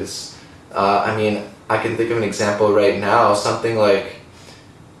character is. I mean, I can think of an example right now, something like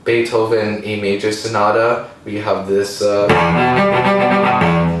Beethoven E major sonata. We have this,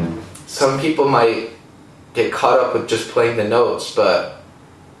 some people might get caught up with just playing the notes, but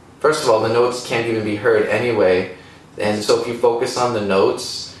first of all, the notes can't even be heard anyway, and so if you focus on the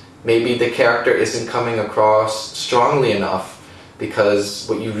notes, maybe the character isn't coming across strongly enough, because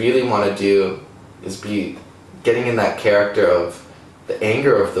what you really want to do is be getting in that character of the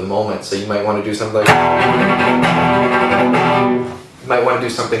anger of the moment. So you might want to do something like, you might want to do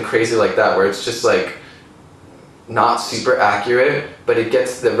something crazy like that, where it's just like not super accurate, but it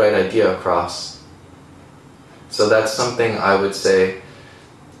gets the right idea across. So that's something I would say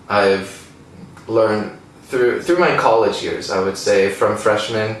I've learned through my college years, I would say, from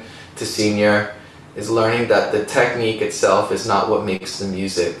freshman to senior, is learning that the technique itself is not what makes the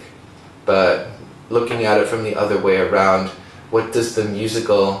music, but looking at it from the other way around. What does the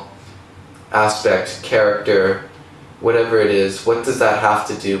musical aspect, character, whatever it is, what does that have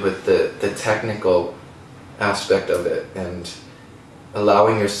to do with the technical aspect of it? And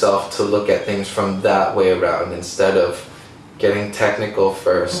allowing yourself to look at things from that way around instead of getting technical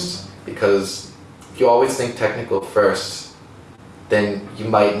first. Because if you always think technical first, then you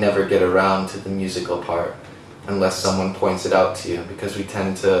might never get around to the musical part unless someone points it out to you, because we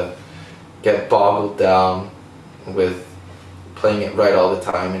tend to get boggled down with playing it right all the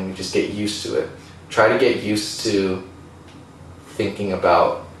time, and we just get used to it. Try to get used to thinking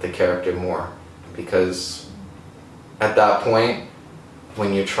about the character more, because at that point,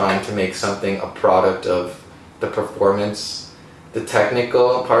 when you're trying to make something a product of the performance, the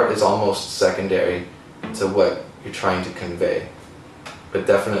technical part is almost secondary to what you're trying to convey. But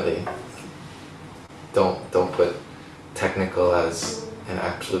definitely don't put technical as an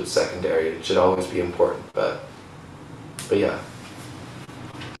absolute secondary. It should always be important, but yeah.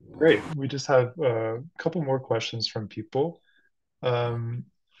 Great. We just have a couple more questions from people.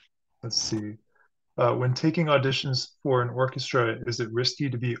 Let's see. When taking auditions for an orchestra, is it risky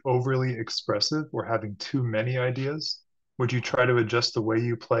to be overly expressive or having too many ideas? Would you try to adjust the way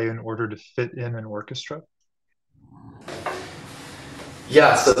you play in order to fit in an orchestra?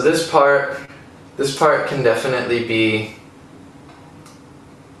 Yeah, so this part can definitely be,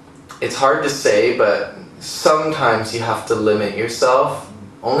 it's hard to say, but sometimes you have to limit yourself.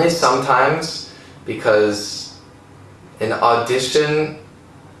 Only sometimes, because an audition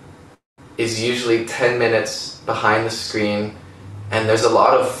is usually 10 minutes behind the screen, and there's a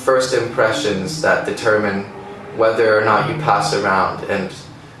lot of first impressions that determine whether or not you pass around. And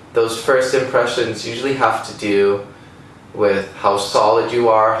those first impressions usually have to do with how solid you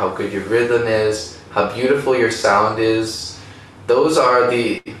are, how good your rhythm is, how beautiful your sound is. Those are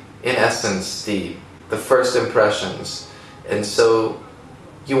in essence, the first impressions. And so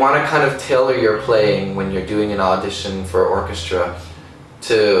you want to kind of tailor your playing when you're doing an audition for orchestra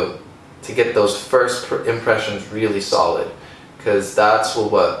to get those first impressions really solid, because that's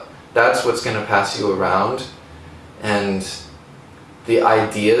what's going to pass you around. And the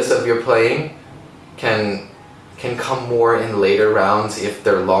ideas of your playing can come more in later rounds if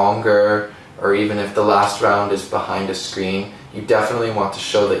they're longer, or even if the last round is behind a screen. You definitely want to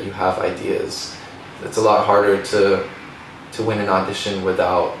show that you have ideas. It's a lot harder to win an audition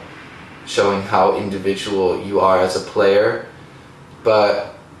without showing how individual you are as a player.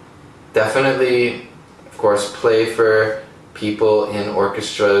 But definitely, of course, play for people in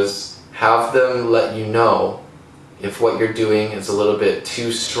orchestras. Have them let you know if what you're doing is a little bit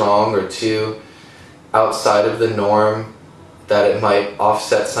too strong or too outside of the norm, that it might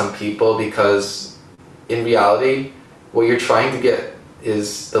offset some people, because in reality, what you're trying to get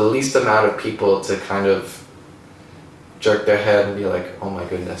is the least amount of people to kind of jerk their head and be like, oh my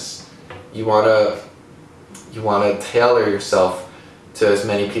goodness. You wanna tailor yourself to as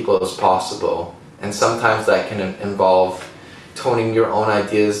many people as possible, and sometimes that can involve toning your own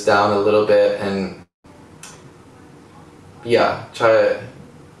ideas down a little bit. And yeah, try to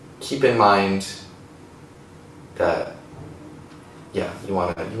keep in mind that, yeah, you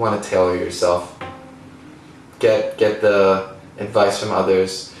want to tailor yourself, get the advice from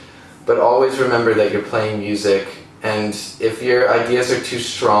others, but always remember that you're playing music. And if your ideas are too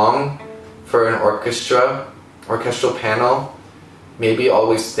strong for an orchestral panel, maybe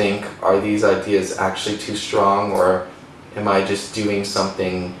always think, are these ideas actually too strong, or am I just doing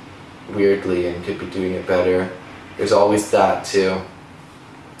something weirdly and could be doing it better? there's always that too.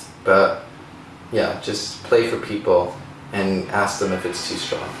 But yeah, just play for people and ask them if it's too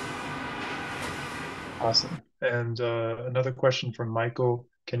strong. Awesome. And another question from Michael.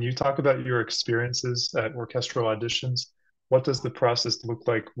 Can you talk about your experiences at orchestral auditions? What does the process look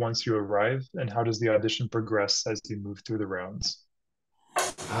like once you arrive, and how does the audition progress as you move through the rounds?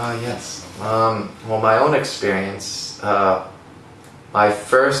 Yes. Well, my own experience, I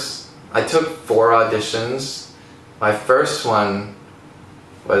took 4 auditions. My first one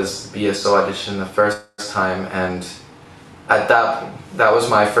was the BSO audition the first time, and at that was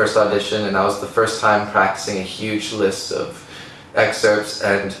my first audition, and that was the first time practicing a huge list of excerpts,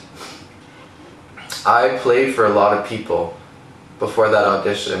 and I played for a lot of people before that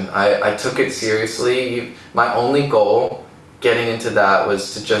audition. I took it seriously. My only goal getting into that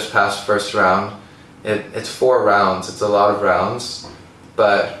was to just pass first round. It's 4 rounds, it's a lot of rounds,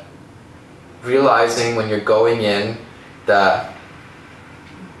 but realizing when you're going in that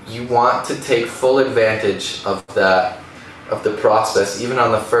you want to take full advantage of the process, even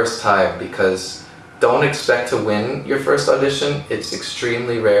on the first time, because don't expect to win your first audition. It's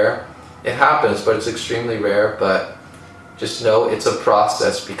extremely rare. It happens, but it's extremely rare. But just know it's a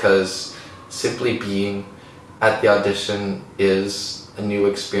process, because simply being at the audition is a new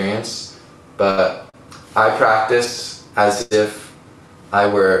experience. But I practiced as if I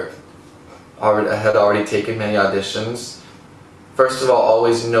had already taken many auditions. First of all,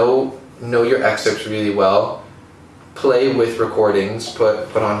 always know your excerpts really well. Play with recordings,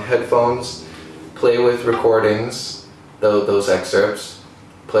 put on headphones, play with recordings, those excerpts.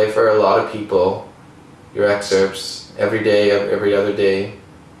 Play for a lot of people, your excerpts, every day, every other day,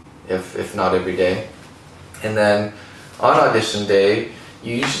 if not every day. And then on audition day,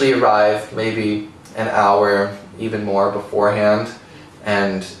 you usually arrive maybe an hour, even more beforehand,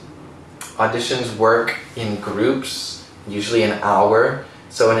 and auditions work in groups, usually an hour.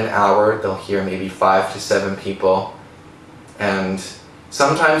 So in an hour, they'll hear maybe 5 to 7 people. And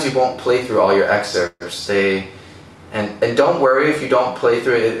sometimes you won't play through all your excerpts. And don't worry if you don't play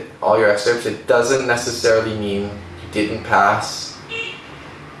through all your excerpts. It doesn't necessarily mean you didn't pass.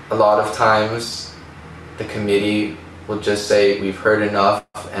 A lot of times, the committee will just say, we've heard enough,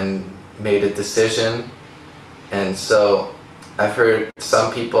 and made a decision. And so I've heard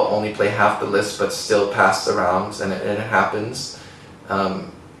some people only play half the list but still pass the rounds, and it happens.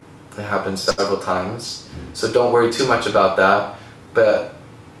 It happens several times. So don't worry too much about that. But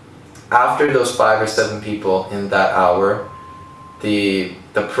after those 5 or 7 people in that hour, the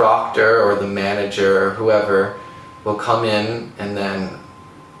proctor or the manager or whoever will come in and then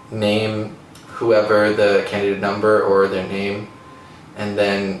name whoever the candidate number or their name, and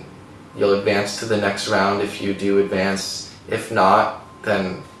then you'll advance to the next round if you do advance. If not,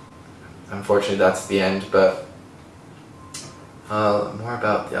 then unfortunately that's the end. But more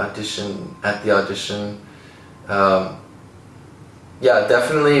about the audition, at the audition. Yeah,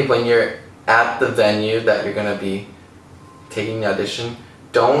 definitely when you're at the venue that you're going to be taking the audition,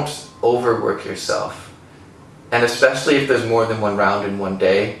 don't overwork yourself. And especially if there's more than 1 round in one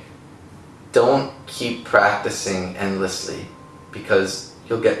day, don't keep practicing endlessly, because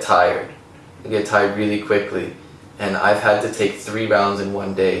you'll get tired. You'll get tired really quickly. And I've had to take 3 rounds in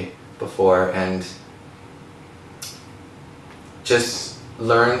one day before, and just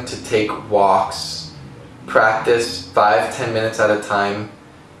learn to take walks. Practice 5-10 minutes at a time.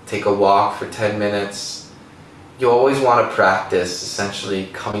 Take a walk for 10 minutes. You always want to practice essentially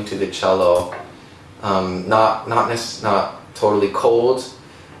coming to the cello, not totally cold,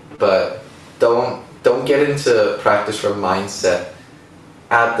 but don't get into practice from mindset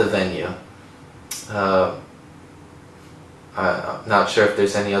at the venue. I'm not sure if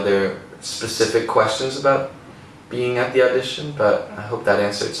there's any other specific questions about being at the audition, but I hope that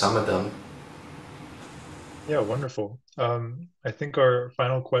answered some of them. Yeah, wonderful. I think our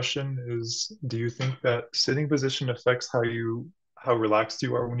final question is, do you think that sitting position affects how relaxed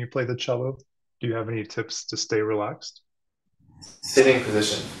you are when you play the cello? Do you have any tips to stay relaxed? Sitting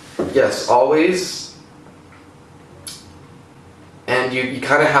position. Yes, always. And you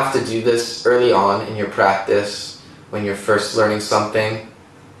kind of have to do this early on in your practice when you're first learning something.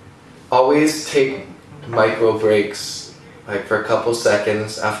 Always take micro breaks, like for a couple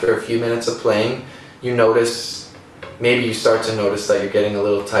seconds. After a few minutes of playing, maybe you start to notice that you're getting a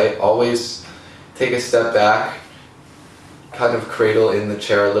little tight. Always take a step back, kind of cradle in the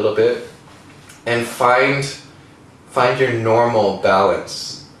chair a little bit, and find your normal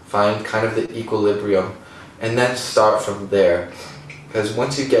balance. Find kind of the equilibrium, and then start from there. Because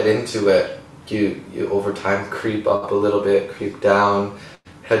once you get into it, you over time creep up a little bit, creep down,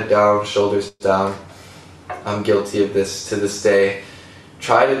 head down, shoulders down. I'm guilty of this to this day.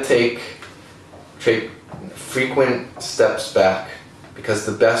 Try to take frequent steps back, because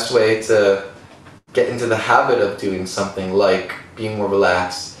the best way to get into the habit of doing something like being more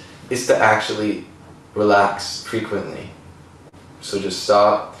relaxed is to actually relax frequently. So just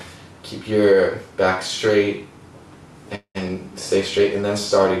stop, keep your back straight and stay straight, and then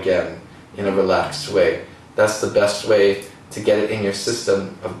start again in a relaxed way. That's the best way to get it in your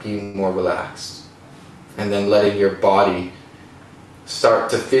system of being more relaxed. And then letting your body start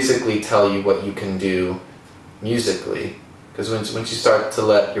to physically tell you what you can do musically. Because once you start to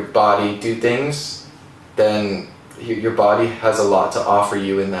let your body do things, then your body has a lot to offer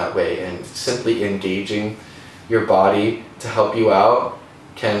you in that way. And simply engaging your body to help you out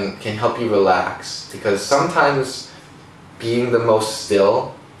can help you relax. Because sometimes being the most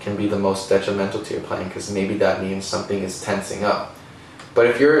still can be the most detrimental to your playing, because maybe that means something is tensing up. But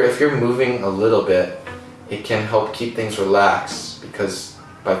if you're moving a little bit, it can help keep things relaxed, because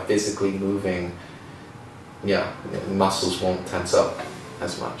by physically moving, the muscles won't tense up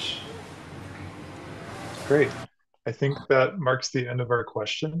as much. Great. I think that marks the end of our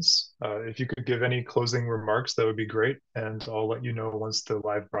questions. If you could give any closing remarks, that would be great. And I'll let you know once the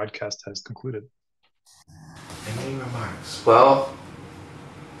live broadcast has concluded. Any remarks? Well,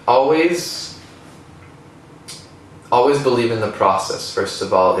 always believe in the process. First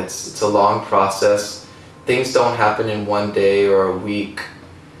of all, it's a long process. Things don't happen in one day or a week.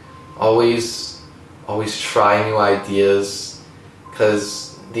 Always try new ideas,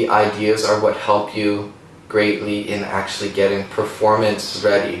 because the ideas are what help you greatly in actually getting performance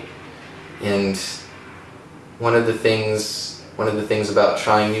ready. And one of the things about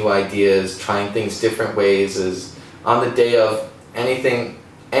trying new ideas, trying things different ways, is on the day of anything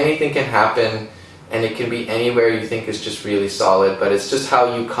can happen, and it can be anywhere you think is just really solid, but it's just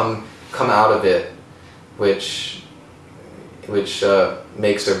how you come out of it which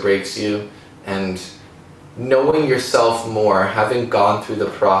makes or breaks you. And knowing yourself more, having gone through the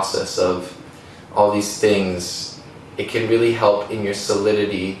process of all these things, it can really help in your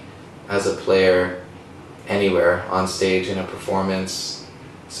solidity as a player anywhere on stage in a performance.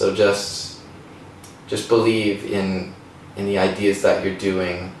 So just believe in the ideas that you're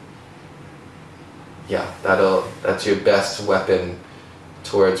doing. Yeah, that's your best weapon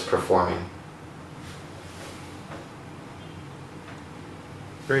towards performing.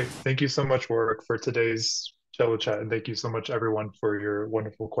 Great. Thank you so much, Roric, for today's cello chat. And thank you so much, everyone, for your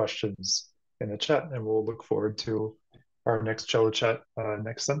wonderful questions in the chat. And we'll look forward to our next cello chat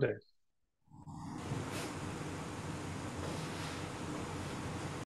next Sunday.